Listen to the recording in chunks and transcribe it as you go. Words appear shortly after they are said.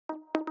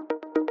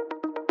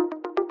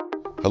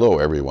Hello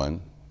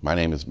everyone, my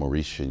name is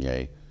Maurice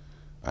Chenier.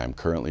 I am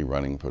currently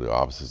running for the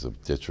offices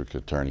of District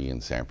Attorney in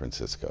San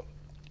Francisco.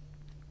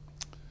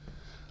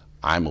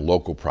 I'm a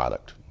local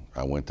product.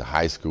 I went to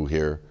high school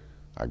here,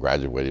 I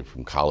graduated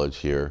from college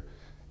here,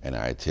 and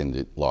I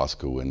attended law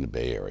school in the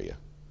Bay Area.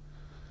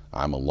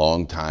 I'm a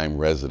longtime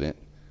resident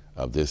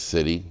of this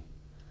city,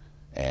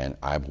 and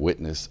I've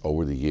witnessed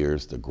over the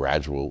years the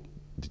gradual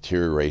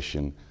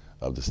deterioration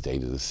of the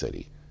state of the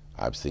city.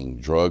 I've seen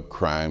drug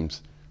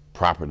crimes,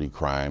 property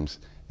crimes,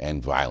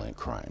 and violent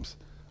crimes.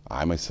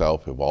 I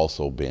myself have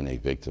also been a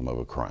victim of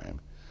a crime.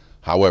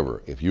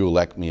 However, if you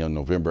elect me on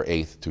November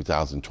 8th,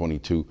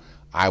 2022,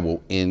 I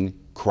will end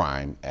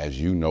crime as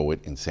you know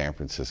it in San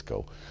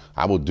Francisco.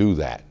 I will do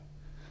that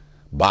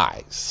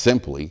by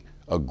simply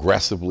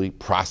aggressively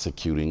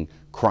prosecuting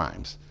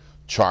crimes,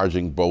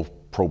 charging both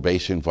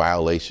probation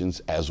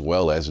violations as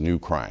well as new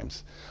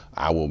crimes.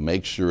 I will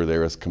make sure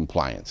there is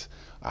compliance.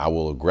 I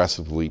will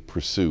aggressively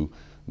pursue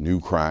new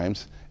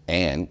crimes,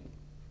 and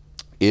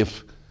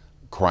if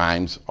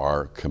crimes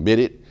are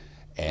committed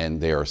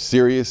and they are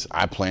serious,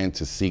 I plan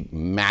to seek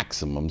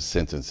maximum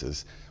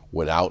sentences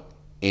without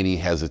any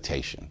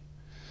hesitation.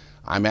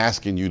 I'm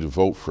asking you to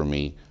vote for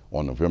me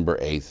on November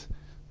 8th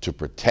to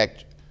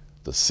protect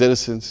the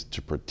citizens,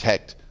 to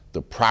protect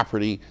the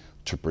property,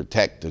 to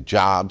protect the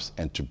jobs,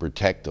 and to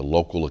protect the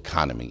local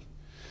economy.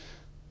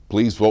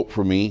 Please vote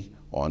for me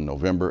on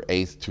November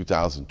 8th,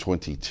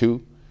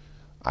 2022.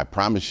 I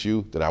promise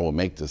you that I will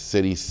make the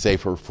city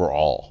safer for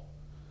all.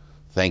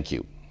 Thank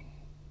you.